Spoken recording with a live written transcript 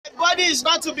body is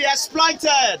not to be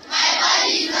exploited.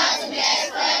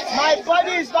 My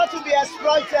body is not to be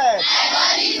exploited.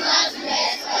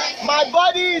 My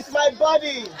body is my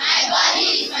body.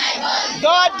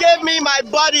 God gave me my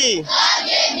body.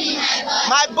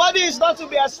 My body is not to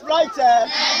be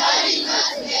exploited.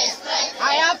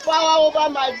 I have power over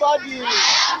my body.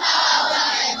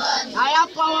 I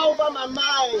have power over my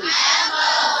mind.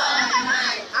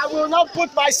 I will not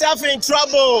put myself in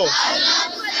trouble.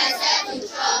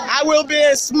 I will be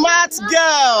a smart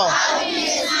girl.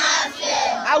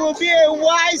 I will be a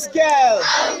wise girl.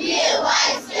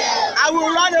 I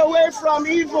will run away from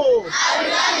evil.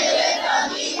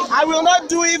 I will not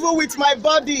do evil with my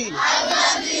body.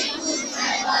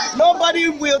 Nobody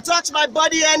will touch my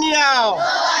body anyhow.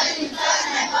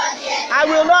 I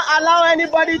will not allow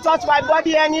anybody to touch my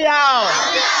body anyhow.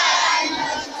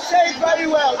 Say it very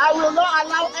well. I will not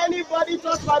allow anybody to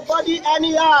touch my body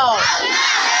anyhow.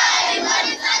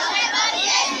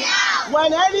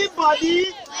 When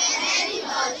anybody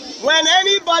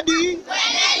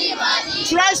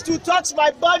tries to touch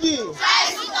my body,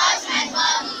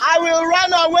 I will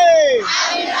run away.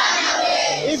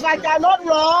 If I cannot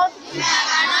run,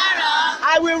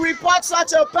 I will report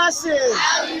such a person.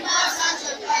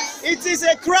 It is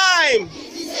a crime.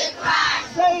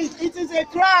 Say it is a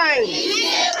crime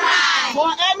for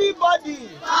anybody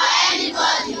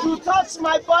to touch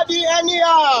my body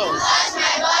anyhow.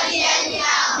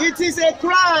 It is a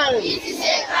crime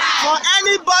for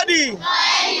anybody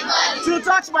to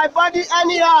touch my body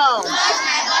anyhow.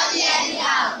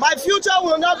 My future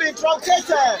will not be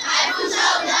truncated.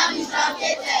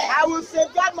 I will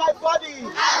safeguard my body.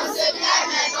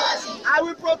 I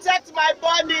will protect my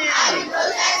body.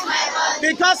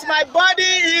 Because my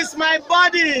body is my body. I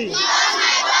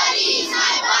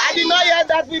did not hear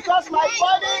that. Because my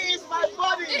body is my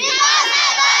body.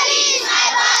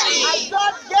 And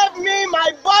God gave me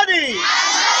my body.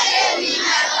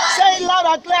 Say it loud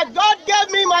and clear. God gave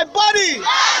me my body.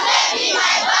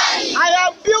 I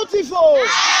am beautiful.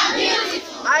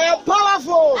 I am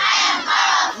powerful.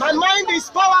 My mind is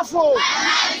powerful.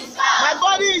 My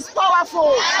body is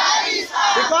powerful.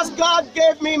 Because God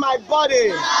gave me my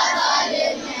body.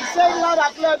 Say it loud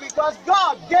and clear. Because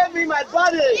God gave me my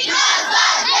body.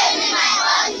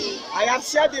 I have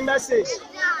shared the message.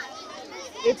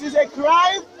 It is a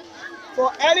crime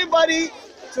for anybody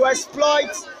to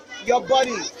exploit your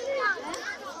body.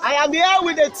 I am here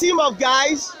with a team of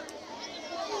guys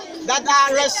that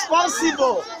are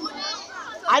responsible.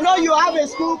 I know you have a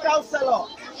school counselor,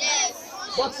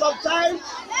 but sometimes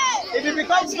it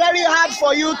becomes very hard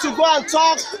for you to go and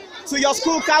talk to your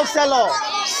school counselor.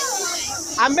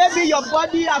 And maybe your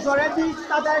body has already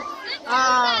started,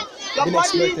 your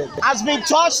body has been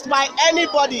touched by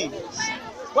anybody.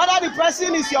 Whether the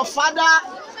person is your father,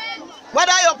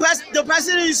 whether the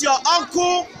person is your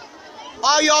uncle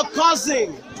or your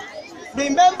cousin.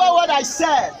 Remember what I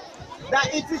said,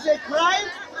 that it is a crime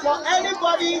for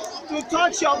anybody to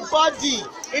touch your body.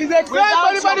 It is a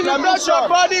crime for anybody to touch your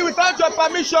body without your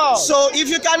permission. So if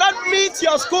you cannot meet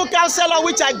your school counselor,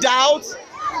 which I doubt,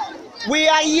 we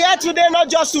are here today not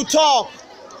just to talk.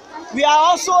 We are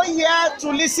also here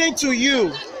to listen to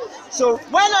you. So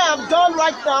when I am done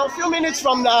right now, a few minutes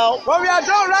from now, when we are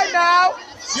done right now,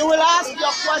 you will ask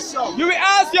your question. You will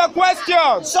ask your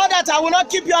question. So that I will not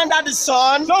keep you under the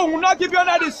sun. So we will not keep you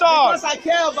under the sun. Because I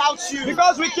care about you.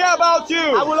 Because we care about you.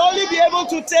 I will only be able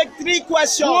to take 3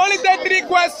 questions. We will only take 3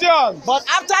 questions. But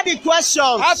after the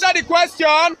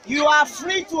question, you are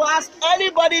free to ask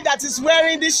anybody that is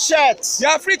wearing this shirt. You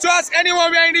are free to ask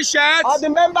anyone wearing this shirt. Or the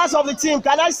members of the team.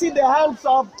 Can I see the hands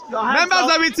of your hands?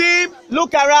 Members of the team.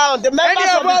 Look around. The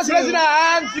members of the team. Raising our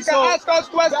hands, you can ask us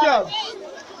questions.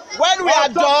 When we are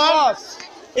done,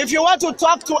 if you want to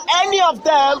talk to any of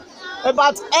them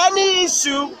about any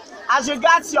issue as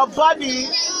regards your body,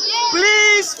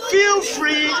 please feel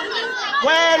free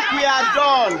when we are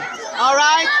done. All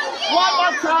right? One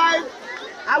more time.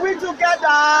 Are we together?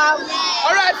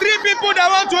 All right, 3 people that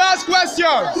want to ask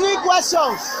questions. 3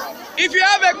 questions. If you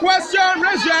have a question,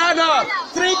 raise your hand up.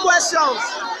 3 questions.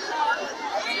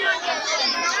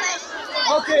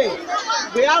 Okay,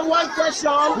 we have 1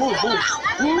 question. Who?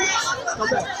 Okay,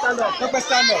 stand up. Stand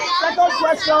up. Second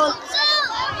question.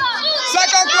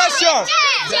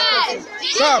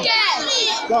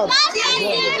 Come.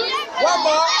 One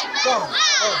more. Come.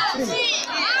 3.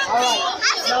 All right.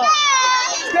 Now,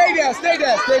 stay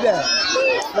there.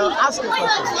 Now ask a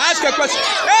question.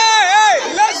 Hey,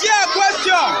 let's hear a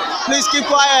question. Please keep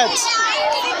quiet.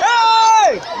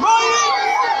 Hey, Molly.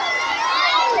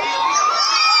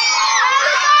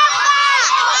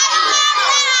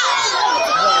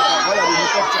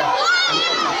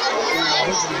 All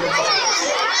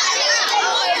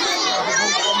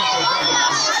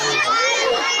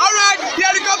right, the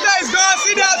helicopter is gone.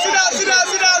 Sit down, sit down, sit down,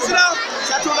 sit down, sit down.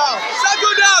 Settle down.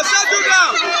 Settle down, settle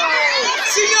down.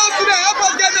 Senior student, help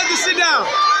us get them to sit down.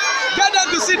 Get them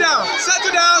to sit down. Settle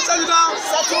down, settle down.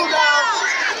 Settle down.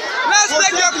 Let's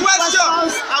take your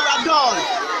questions. And we're done.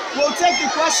 We'll take the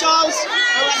questions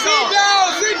and we're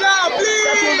done. Sit down,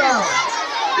 please. Settle down.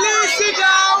 Please sit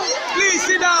down. Please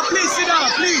sit down. Please sit down.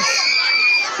 Please.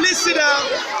 Please sit down.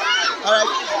 All right.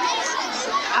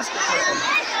 Ask a question.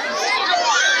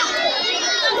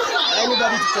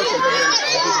 Anybody to touch your body?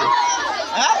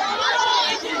 Huh?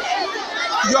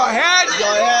 Your head.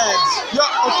 Your head.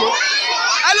 Okay.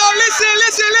 Hello, listen,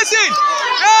 listen, listen.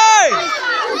 Hey!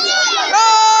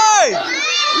 Hey!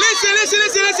 Listen, listen,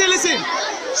 listen, listen, listen.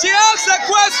 She asked a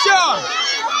question.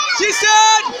 She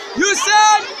said, you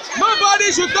said nobody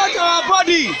should touch our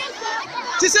body.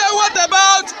 She said, what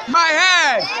about my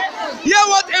head? Hear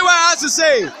what Ewa has to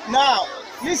say. Now,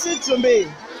 listen to me.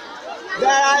 There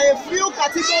are a few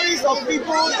categories of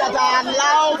people that are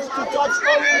allowed to touch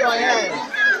only your head.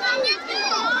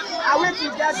 Are we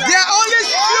together? There are only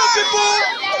few people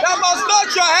that must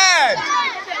touch your head.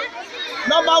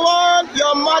 Number one,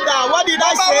 your mother. What did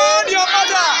I say? Number one, your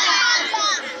mother.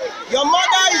 Your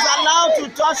mother is allowed to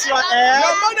touch your head.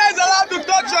 Your mother is allowed to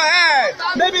touch your head.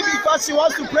 Maybe because she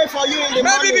wants to pray for you in the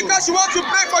morning. Maybe because she wants to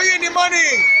pray for you in the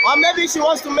morning. Or maybe she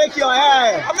wants to make your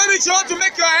hair. Or maybe she wants to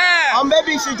make your hair. Or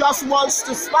maybe she just wants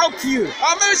to spank you.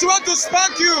 Or maybe she wants to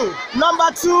spank you.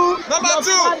 Number two, Number your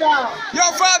two, father.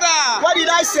 your father. What did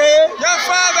I say? Your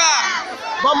father.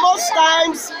 But most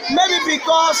times, maybe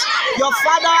because your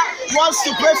father wants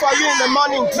to pray for you in the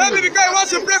morning too. Maybe because he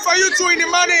wants to pray for you too in the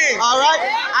morning. Alright?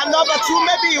 And number two,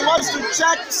 maybe he wants to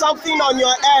check something on your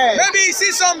head. Maybe he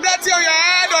sees some dirty on your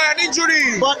head or an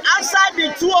injury. But outside the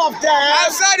two of them,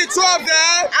 Outside the two of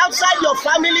them, outside your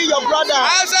family, your brother,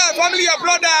 outside your family, your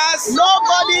brothers,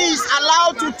 nobody is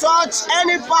allowed to touch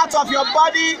any part of your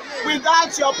body without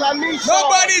your permission.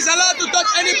 nobody is allowed to touch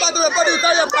any part of your body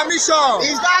without your permission.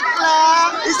 Is that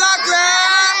clear? Is that clear?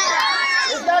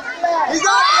 Is that clear? Is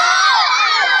that clear?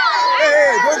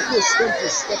 Hey, don't push, don't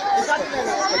push. Is that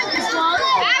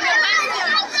clear?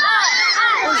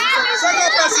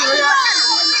 Second person here.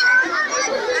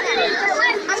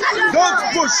 Don't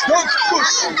push, don't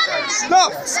push.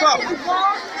 Stop, stop.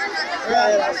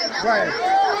 Right.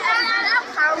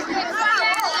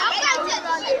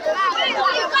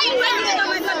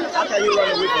 How can you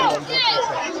run away from them?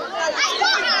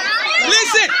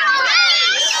 Listen.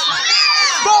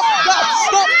 Stop that,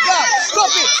 stop that,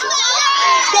 stop it.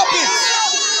 Stop it.